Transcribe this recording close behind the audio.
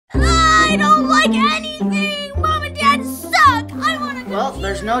I don't like anything! Mom and Dad suck! I wanna go. Well,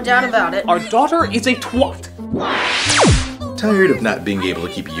 there's no doubt about it. Our daughter is a twat. Tired of not being able to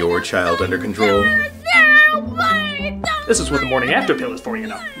keep your child under control? This is what the morning after pill is for, you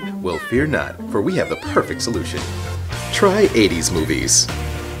know. Well, fear not, for we have the perfect solution. Try 80s movies.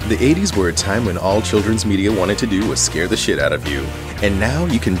 The 80s were a time when all children's media wanted to do was scare the shit out of you. And now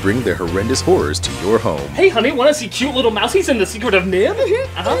you can bring their horrendous horrors to your home. Hey honey, wanna see cute little mousies in The Secret of Nib? My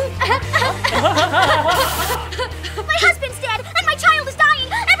husband's dead, and my child is dying!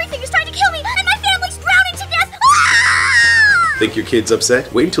 Everything is trying to kill me, and my family's drowning to death! Ah! Think your kid's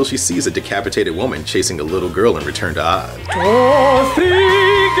upset? Wait until she sees a decapitated woman chasing a little girl in Return to Oz.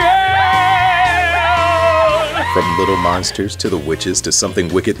 From little monsters to the witches to something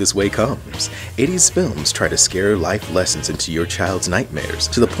wicked this way comes. 80s films try to scare life lessons into your child's nightmares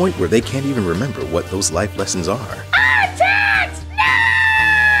to the point where they can't even remember what those life lessons are. Artax!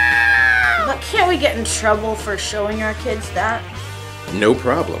 No! But can't we get in trouble for showing our kids that? No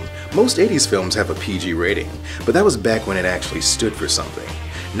problem. Most 80s films have a PG rating, but that was back when it actually stood for something.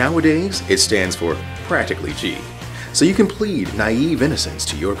 Nowadays, it stands for practically G. So you can plead naive innocence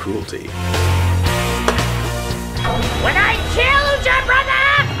to your cruelty. When I killed your brother,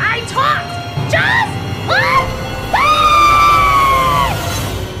 I talked just one word!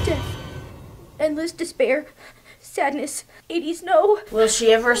 Death, endless despair, sadness, 80s no. Will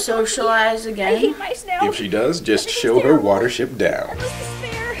she ever socialize I again? hate mice now. If she does, just show her Watership Down. Endless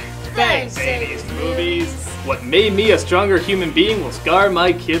despair. Thanks, 80s movies. What made me a stronger human being will scar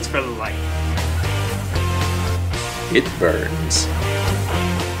my kids for life. It burns.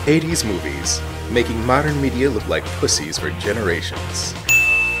 80s movies, making modern media look like pussies for generations.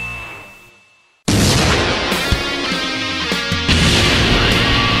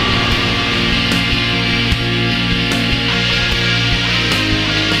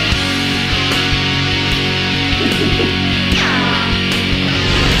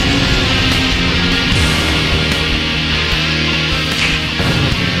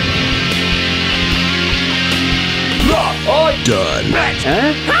 Done.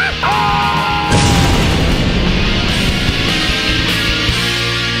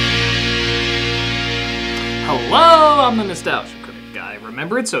 Hello, I'm the Nostalgia Critic guy.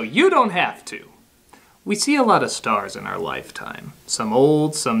 Remember it so you don't have to. We see a lot of stars in our lifetime. Some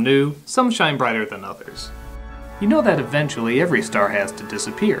old, some new, some shine brighter than others. You know that eventually every star has to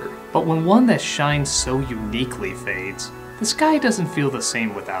disappear, but when one that shines so uniquely fades, the sky doesn't feel the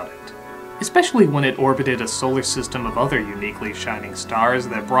same without it. Especially when it orbited a solar system of other uniquely shining stars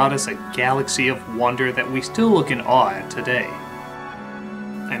that brought us a galaxy of wonder that we still look in awe at today.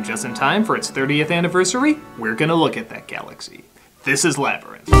 And just in time for its 30th anniversary, we're gonna look at that galaxy. This is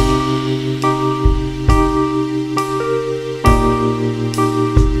Labyrinth.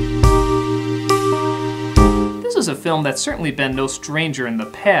 This is a film that's certainly been no stranger in the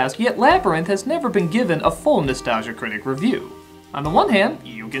past, yet Labyrinth has never been given a full Nostalgia Critic review. On the one hand,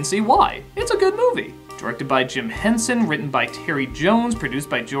 you can see why. It's a good movie. Directed by Jim Henson, written by Terry Jones, produced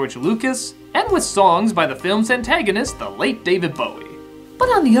by George Lucas, and with songs by the film's antagonist, the late David Bowie. But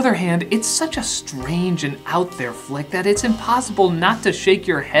on the other hand, it's such a strange and out there flick that it's impossible not to shake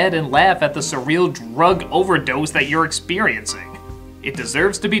your head and laugh at the surreal drug overdose that you're experiencing. It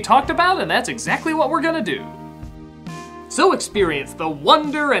deserves to be talked about, and that's exactly what we're gonna do. So experience the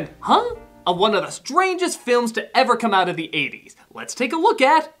wonder and of one of the strangest films to ever come out of the 80s. Let's take a look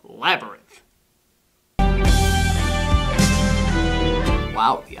at Labyrinth.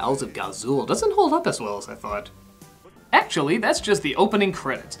 Wow, the Owls of Gazul doesn't hold up as well as I thought. Actually, that's just the opening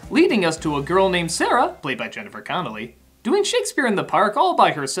credits, leading us to a girl named Sarah, played by Jennifer Connelly, doing Shakespeare in the Park all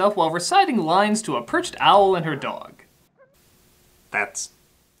by herself while reciting lines to a perched owl and her dog. That's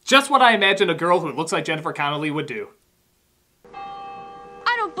just what I imagine a girl who looks like Jennifer Connelly would do.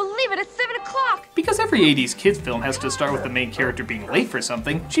 I don't believe it, it's 7 o'clock! Because every 80s kids film has to start with the main character being late for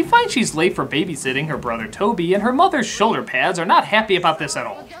something, she finds she's late for babysitting her brother Toby, and her mother's shoulder pads are not happy about this at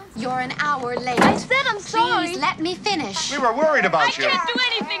all. You're an hour late. I said I'm sorry! Please let me finish. We were worried about you. I can't do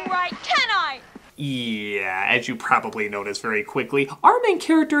anything right, can I? Yeah, as you probably noticed very quickly, our main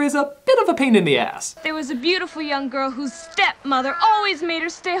character is a bit of a pain in the ass. There was a beautiful young girl whose stepmother always made her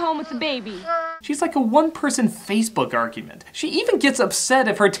stay home with the baby. She's like a one-person Facebook argument. She even gets upset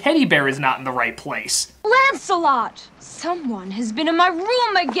if her teddy bear is not in the right place. Lancelot! Someone has been in my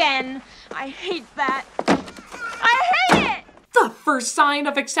room again! I hate that. I hate it! The first sign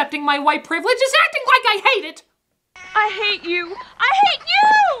of accepting my white privilege is acting like I hate it! I hate you! I hate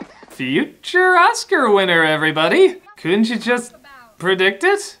you! Future Oscar winner, everybody! Couldn't you just predict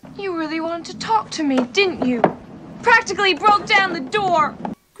it? You really wanted to talk to me, didn't you? Practically broke down the door.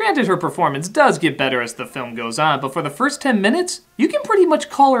 Granted, her performance does get better as the film goes on, but for the first 10 minutes, you can pretty much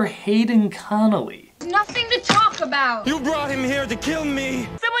call her Hayden Connolly. Nothing to talk about. You brought him here to kill me!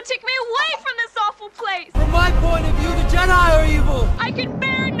 Someone take me away from this awful place. From my point of view, the Jedi are evil! I can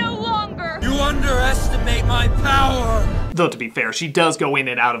bear it no longer. You underestimate my power! Though to be fair, she does go in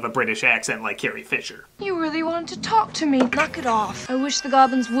and out of a British accent like Carrie Fisher. You really wanted to talk to me. Knock it off. I wish the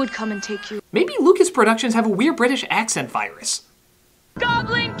goblins would come and take you. Maybe Lucas Productions have a weird British accent virus.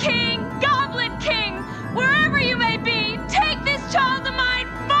 Goblin King! Goblin King! Wherever you may be, take this child of mine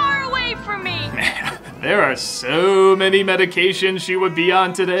far away from me! There are so many medications she would be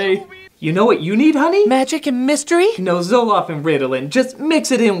on today. You know what you need, honey? Magic and mystery? No Zoloft and Ritalin. Just mix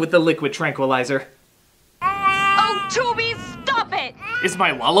it in with the liquid tranquilizer. Oh, Toby, stop it! Is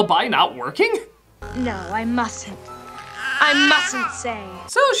my lullaby not working? No, I mustn't. I mustn't say.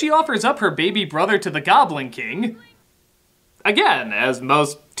 So she offers up her baby brother to the Goblin King. Again, as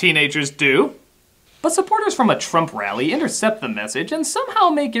most teenagers do. But supporters from a Trump rally intercept the message and somehow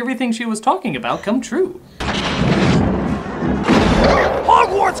make everything she was talking about come true.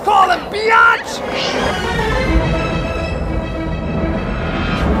 Hogwarts calling, biatch!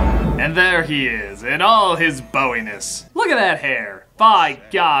 And there he is, in all his Bowiness. Look at that hair. By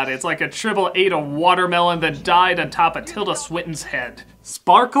God, it's like a triple ate a watermelon that died on top of Tilda Swinton's head.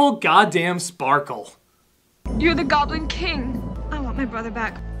 Sparkle, goddamn sparkle. You're the Goblin King. I want my brother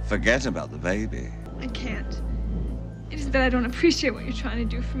back. Forget about the baby. I can't. It is that I don't appreciate what you're trying to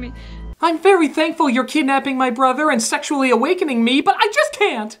do for me. I'm very thankful you're kidnapping my brother and sexually awakening me, but I just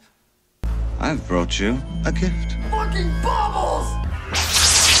can't. I've brought you a gift. Fucking baubles!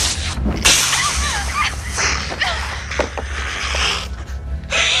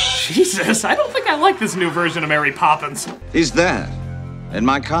 Jesus, I don't think I like this new version of Mary Poppins. He's there, in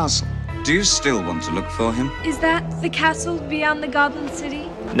my castle. Do you still want to look for him? Is that the castle beyond the Goblin City?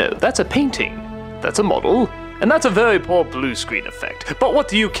 No, that's a painting. That's a model. And that's a very poor blue screen effect. But what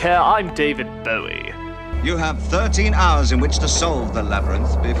do you care? I'm David Bowie. You have 13 hours in which to solve the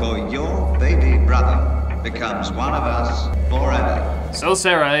labyrinth before your baby brother becomes one of us forever. So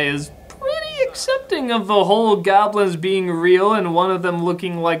Sarah is pretty accepting of the whole goblins being real and one of them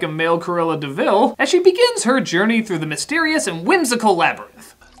looking like a male Cruella de Vil as she begins her journey through the mysterious and whimsical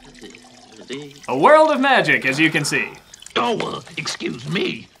labyrinth. A world of magic, as you can see. Oh, excuse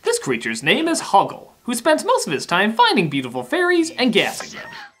me. This creature's name is Hoggle, who spends most of his time finding beautiful fairies and gassing them.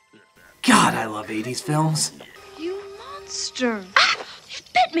 God, I love 80s films. You monster. Ah! It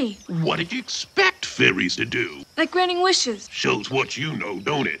bit me. What did you expect fairies to do? Like granting wishes. Shows what you know,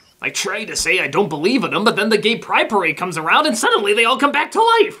 don't it? I try to say I don't believe in them, but then the gay pride parade comes around and suddenly they all come back to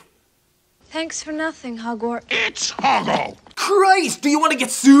life. Thanks for nothing, Hogwarts. It's Hoggle! Christ, do you want to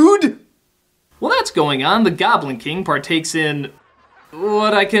get sued? While that's going on, the Goblin King partakes in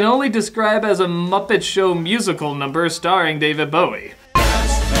what I can only describe as a Muppet Show musical number starring David Bowie.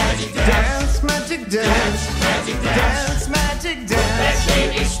 Dance, magic dance, magic dance, magic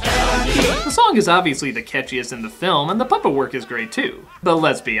dance. The song is obviously the catchiest in the film, and the puppet work is great too. But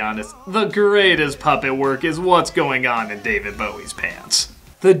let's be honest, the greatest puppet work is what's going on in David Bowie's pants.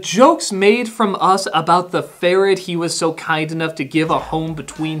 The jokes made from us about the ferret he was so kind enough to give a home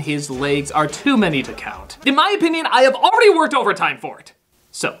between his legs are too many to count. In my opinion, I have already worked overtime for it.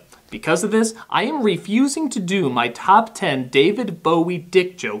 So, because of this, I am refusing to do my top 10 David Bowie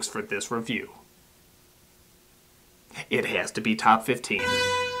dick jokes for this review. It has to be top 15.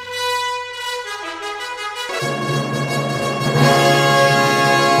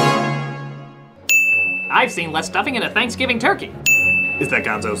 I've seen less stuffing in a Thanksgiving turkey. Is that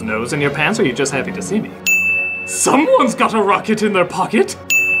Gonzo's nose in your pants, or are you just happy to see me? Someone's got a rocket in their pocket!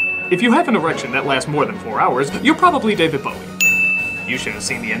 If you have an erection that lasts more than 4 hours, you're probably David Bowie. You should have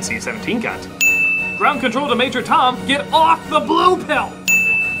seen the NC-17 content. Ground control to Major Tom, get off the blue pill!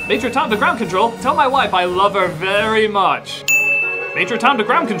 Major Tom to ground control, tell my wife I love her very much. Major Tom to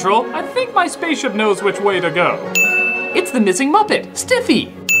ground control, I think my spaceship knows which way to go. It's the missing Muppet,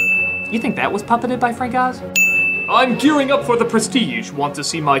 Stiffy! You think that was puppeted by Frank Oz? I'm gearing up for the prestige. Want to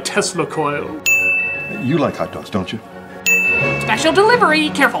see my Tesla coil? You like hot dogs, don't you? Special delivery!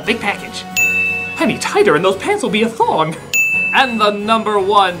 Careful, big package. Any tighter and those pants will be a thong. And the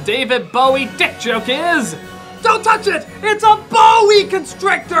 #1 David Bowie dick joke is... Don't touch it! It's a Bowie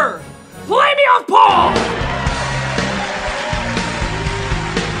constrictor! Play me off, Paul!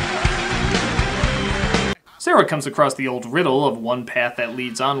 Sarah comes across the old riddle of one path that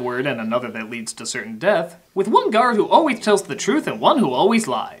leads onward and another that leads to certain death, with one guard who always tells the truth and one who always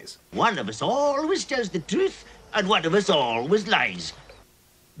lies. One of us always tells the truth, and one of us always lies.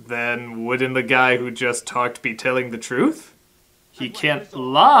 Then wouldn't the guy who just talked be telling the truth? He can't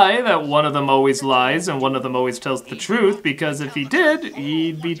lie that one of them always lies and one of them always tells the truth, because if he did,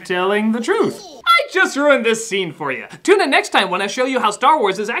 he'd be telling the truth. I just ruined this scene for you. Tune in next time when I show you how Star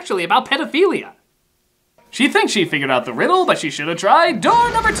Wars is actually about pedophilia. She thinks she figured out the riddle, but she should have tried door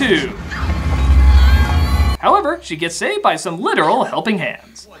number 2. However, she gets saved by some literal helping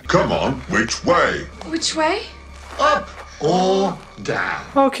hands. Come on, which way? Which way? Up or down?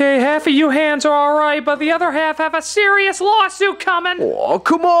 Okay, half of you hands are alright, but the other half have a serious lawsuit coming. Oh,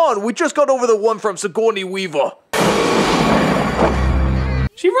 come on. We just got over the one from Sigourney Weaver.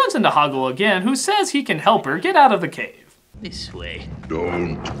 She runs into Hoggle again, who says he can help her get out of the cave. This way.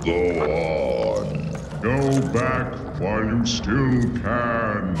 Don't go on. Go back while you still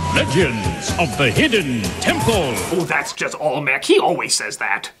can. Legends of the Hidden Temple. Oh, that's just all Mac. He always says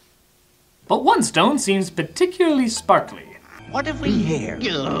that. But one stone seems particularly sparkly. What have we here?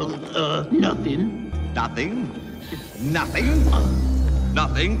 Nothing. Nothing? Nothing?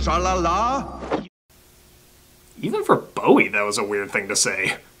 Nothing? Tra-la-la? Even for Bowie, that was a weird thing to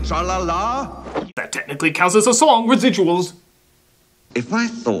say. Tra-la-la? That technically counts as a song, residuals. If I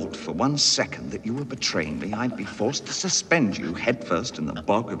thought for 1 second that you were betraying me, I'd be forced to suspend you headfirst in the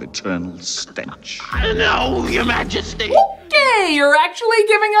bog of eternal stench. No, Your Majesty. Okay, you're actually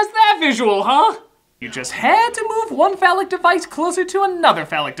giving us that visual, huh? You just had to move one phallic device closer to another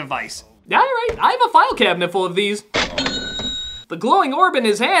phallic device. Alright, I have a file cabinet full of these. The glowing orb in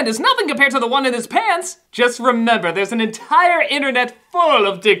his hand is nothing compared to the one in his pants. Just remember, there's an entire internet full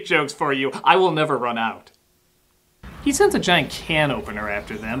of dick jokes for you. I will never run out. He sends a giant can opener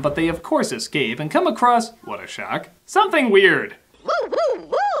after them, but they of course escape and come across, what a shock, something weird. Woo, woo,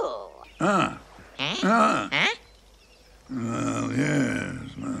 woo. Well, yes.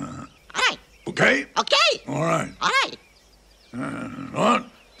 All right. Okay? Okay. All right. All right. What?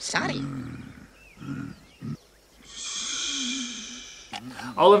 Sorry.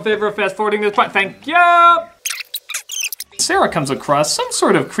 All in favor of fast forwarding this part? Thank you! Sarah comes across some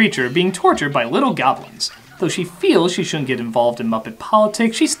sort of creature being tortured by little goblins. Though she feels she shouldn't get involved in Muppet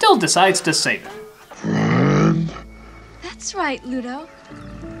politics, she still decides to save it. Friend? That's right, Ludo.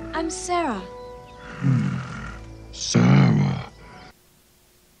 I'm Sarah. Sarah.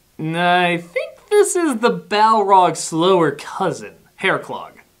 I think this is the Balrog's slower cousin,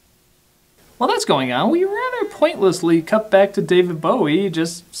 Hairclog. While that's going on, we rather pointlessly cut back to David Bowie,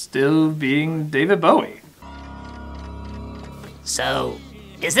 just still being David Bowie. So,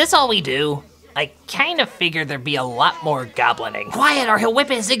 is this all we do? I kind of figured there'd be a lot more goblining. Quiet or he'll whip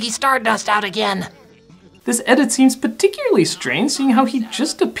his Ziggy Stardust out again. This edit seems particularly strange, seeing how he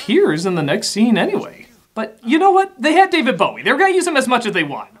just appears in the next scene anyway. But you know what? They had David Bowie. They're gonna use him as much as they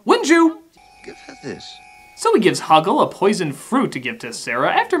want. Wouldn't you? Give her this. So he gives Hoggle a poisoned fruit to give to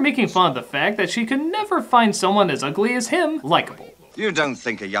Sarah after making fun of the fact that she could never find someone as ugly as him likable. You don't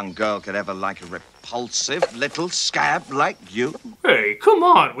think a young girl could ever like a repulsive little scab like you? Hey, come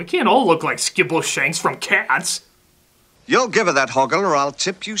on. We can't all look like Skibbleshanks from Cats. You'll give her that, Hoggle, or I'll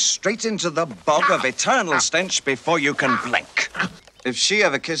tip you straight into the bog of eternal stench before you can blink. If she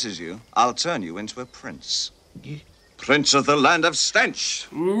ever kisses you, I'll turn you into a prince. Prince of the land of stench.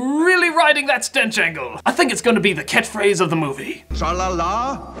 Really riding that stench angle. I think it's going to be the catchphrase of the movie.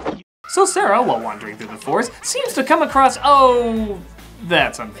 Tra-la-la. So Sarah, while wandering through the forest, seems to come across, oh,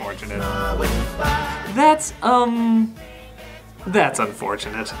 that's unfortunate. That's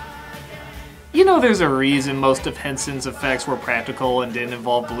unfortunate. You know, there's a reason most of Henson's effects were practical and didn't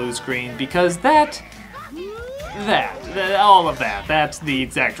involve blue screen, because all of that, that's the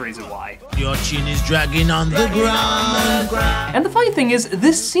exact reason why. Your chin is dragging on the ground. And the funny thing is,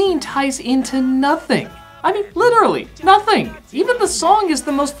 this scene ties into nothing. I mean, literally, nothing. Even the song is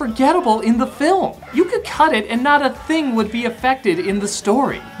the most forgettable in the film. You could cut it and not a thing would be affected in the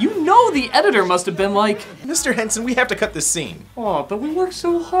story. You know the editor must have been like, Mr. Henson, we have to cut this scene. oh, but we worked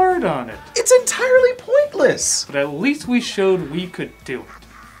so hard on it. It's entirely pointless. But at least we showed we could do it.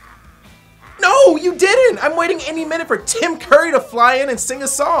 No, you didn't. I'm waiting any minute for Tim Curry to fly in and sing a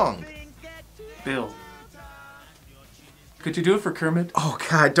song. Bill, could you do it for Kermit? Oh,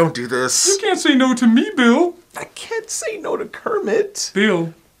 God, don't do this. You can't say no to me, Bill. I can't say no to Kermit.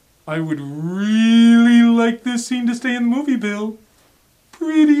 Bill, I would really like this scene to stay in the movie, Bill.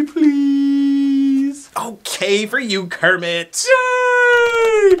 Pretty please. Okay, for you, Kermit.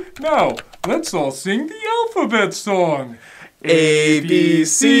 Yay! Now, let's all sing the alphabet song. A, B,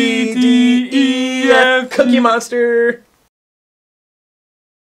 C, D, E, F. Cookie Monster.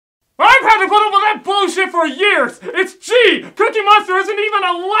 I've had to put up with that bullshit for years! It's G! Cookie Monster isn't even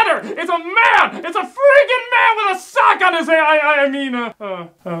a letter! It's a man! It's a freaking man with a sock on his head!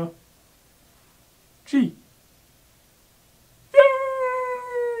 G. Yeah!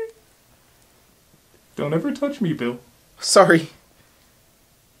 Don't ever touch me, Bill. Sorry.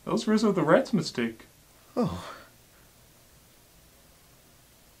 Those were the rat's mistake. Oh.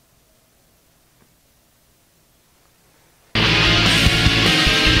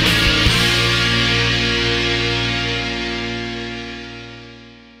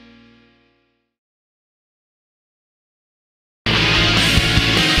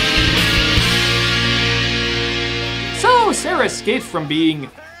 So Sarah escapes from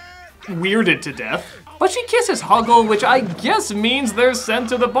being weirded to death, but she kisses Hoggle, which I guess means they're sent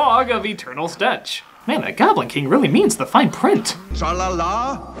to the bog of eternal stench. Man, that Goblin King really means the fine print.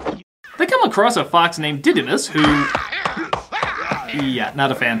 Tra-la-la. They come across a fox named Didymus who... yeah,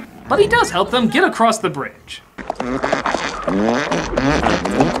 not a fan. But he does help them get across the bridge.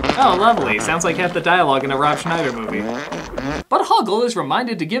 Oh, lovely. Sounds like half the dialogue in a Rob Schneider movie. But Hoggle is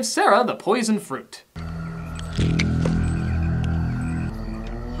reminded to give Sarah the poison fruit.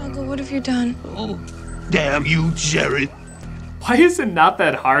 Hoggle, what have you done? Oh, damn you, Jared. Why is it not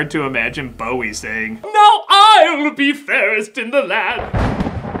that hard to imagine Bowie saying, "Now I'll be fairest in the land"?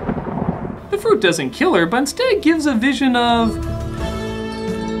 The fruit doesn't kill her, but instead gives a vision of...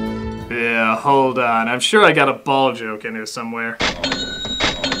 yeah, hold on. I'm sure I got a ball joke in here somewhere. Yeah,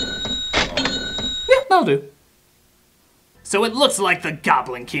 that'll do. So it looks like the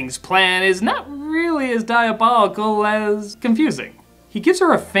Goblin King's plan is not really as diabolical as confusing. He gives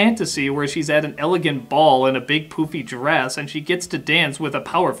her a fantasy where she's at an elegant ball in a big poofy dress and she gets to dance with a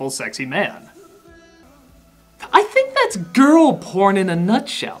powerful, sexy man. I think that's girl porn in a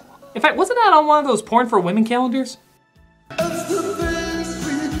nutshell. In fact, wasn't that on one of those porn for women calendars?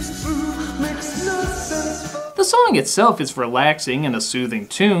 The song itself is relaxing and a soothing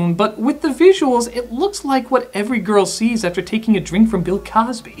tune, but with the visuals, it looks like what every girl sees after taking a drink from Bill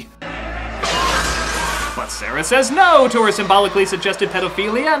Cosby. But Sarah says no to her symbolically suggested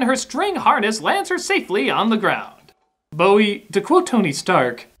pedophilia, and her string harness lands her safely on the ground. Bowie, to quote Tony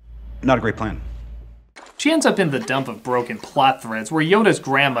Stark, "Not a great plan." She ends up in the dump of broken plot threads where Yoda's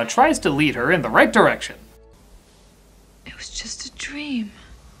grandma tries to lead her in the right direction. It was just a dream.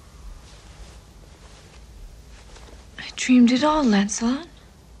 I dreamed it all, Lancelot.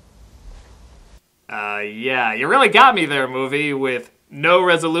 Yeah, you really got me there, movie, with no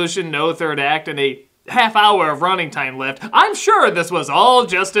resolution, no third act, and a half hour of running time left. I'm sure this was all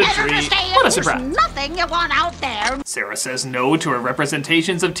just a dream. What a surprise. Nothing you want out there. Sarah says no to her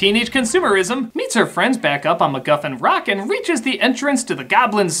representations of teenage consumerism, meets her friends back up on MacGuffin Rock, and reaches the entrance to the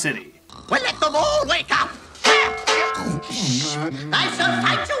Goblin City. Well, let them all wake up. I shall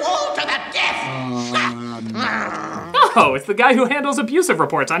fight you all to the death. Oh, it's the guy who handles abusive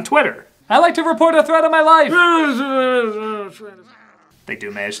reports on Twitter. I like to report a threat of my life. They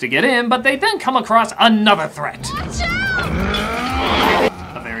do manage to get in, but they then come across another threat.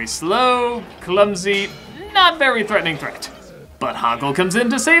 A very slow, clumsy, not very threatening threat. But Hoggle comes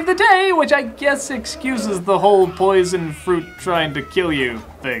in to save the day, which I guess excuses the whole poison fruit trying to kill you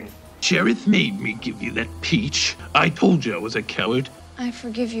thing. Cherith made me give you that peach. I told you I was a coward. I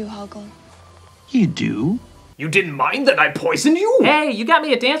forgive you, Hoggle. You do? You didn't mind that I poisoned you? Hey, you got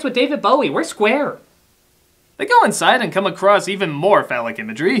me a dance with David Bowie. We're square. They go inside and come across even more phallic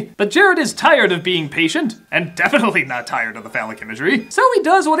imagery, but Jared is tired of being patient, and definitely not tired of the phallic imagery, so he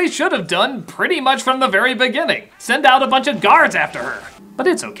does what he should have done pretty much from the very beginning. Send out a bunch of guards after her. But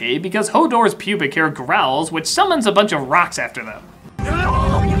it's okay, because Hodor's pubic hair growls, which summons a bunch of rocks after them.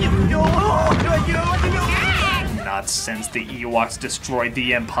 Not since the Ewoks destroyed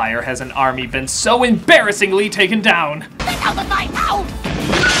the Empire has an army been so embarrassingly taken down.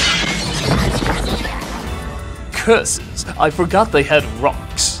 Curses, I forgot they had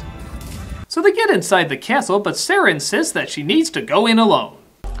rocks. So they get inside the castle, but Sarah insists that she needs to go in alone.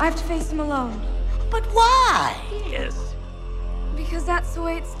 I have to face him alone. But why? Yes. Because that's the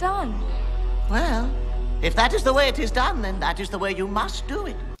way it's done. Well, if that is the way it is done, then that is the way you must do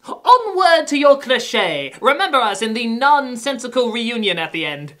it. Onward to your cliché. Remember us in the nonsensical reunion at the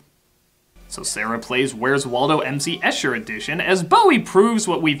end. So Sarah plays Where's Waldo MC Escher edition as Bowie proves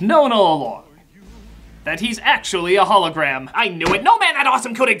what we've known all along. That he's actually a hologram. I knew it, no man that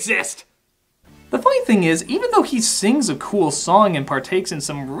awesome could exist! The funny thing is, even though he sings a cool song and partakes in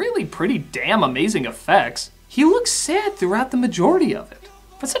some really pretty damn amazing effects, he looks sad throughout the majority of it.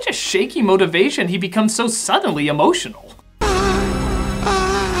 For such a shaky motivation, he becomes so suddenly emotional.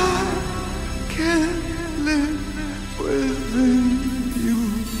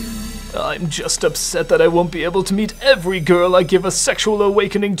 I'm just upset that I won't be able to meet every girl I give a sexual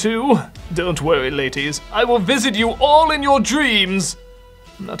awakening to. Don't worry, ladies. I will visit you all in your dreams.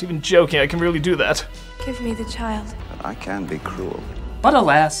 I'm not even joking, I can really do that. Give me the child. But I can be cruel. But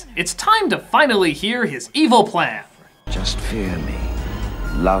alas, it's time to finally hear his evil plan. Just fear me,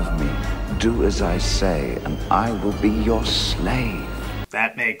 love me, do as I say, and I will be your slave.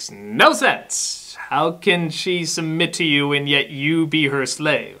 That makes no sense. How can she submit to you and yet you be her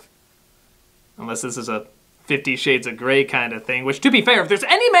slave? Unless this is a 50 Shades of Grey kind of thing, which, to be fair, if there's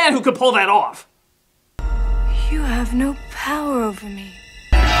any man who could pull that off. You have no power over me.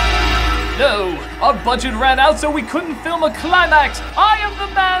 No, our budget ran out so we couldn't film a climax. I am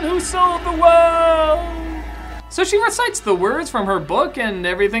the man who sold the world. So she recites the words from her book and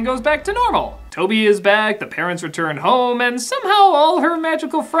everything goes back to normal. Toby is back, the parents return home, and somehow all her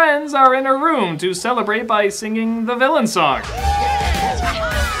magical friends are in her room to celebrate by singing the villain song.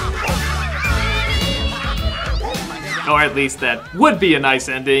 Or at least that would be a nice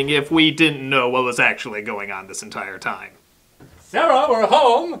ending if we didn't know what was actually going on this entire time. Sarah, we're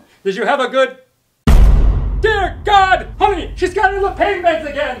home. Did you have a good... Dear God! Honey, she's got her little pain meds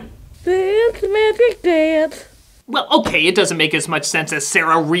again! Dance, magic dance. Well, okay, it doesn't make as much sense as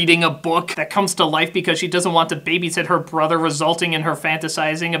Sarah reading a book that comes to life because she doesn't want to babysit her brother, resulting in her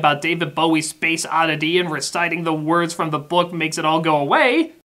fantasizing about David Bowie's Space Oddity and reciting the words from the book makes it all go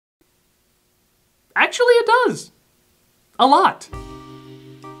away. Actually, it does. A lot.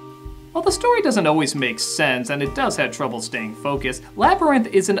 While the story doesn't always make sense, and it does have trouble staying focused, Labyrinth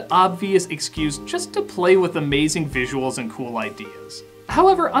is an obvious excuse just to play with amazing visuals and cool ideas.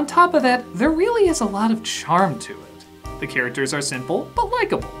 However, on top of that, there really is a lot of charm to it. The characters are simple, but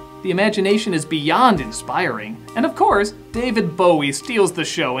likable. The imagination is beyond inspiring, and of course, David Bowie steals the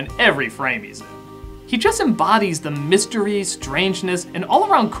show in every frame he's in. He just embodies the mystery, strangeness, and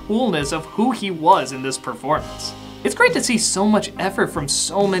all-around coolness of who he was in this performance. It's great to see so much effort from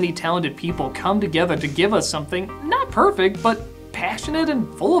so many talented people come together to give us something not perfect, but passionate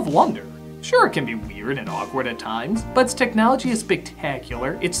and full of wonder. Sure, it can be weird and awkward at times, but its technology is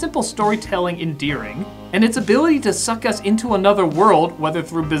spectacular, its simple storytelling endearing, and its ability to suck us into another world, whether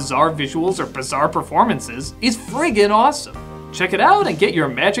through bizarre visuals or bizarre performances, is friggin' awesome. Check it out and get your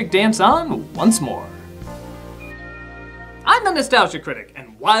magic dance on once more. I'm the Nostalgia Critic,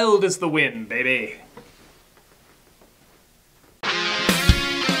 and wild is the wind, baby.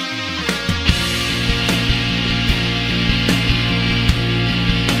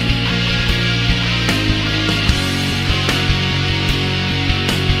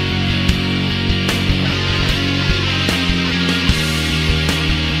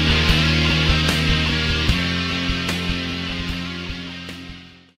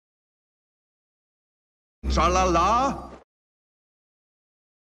 Tra-la-la,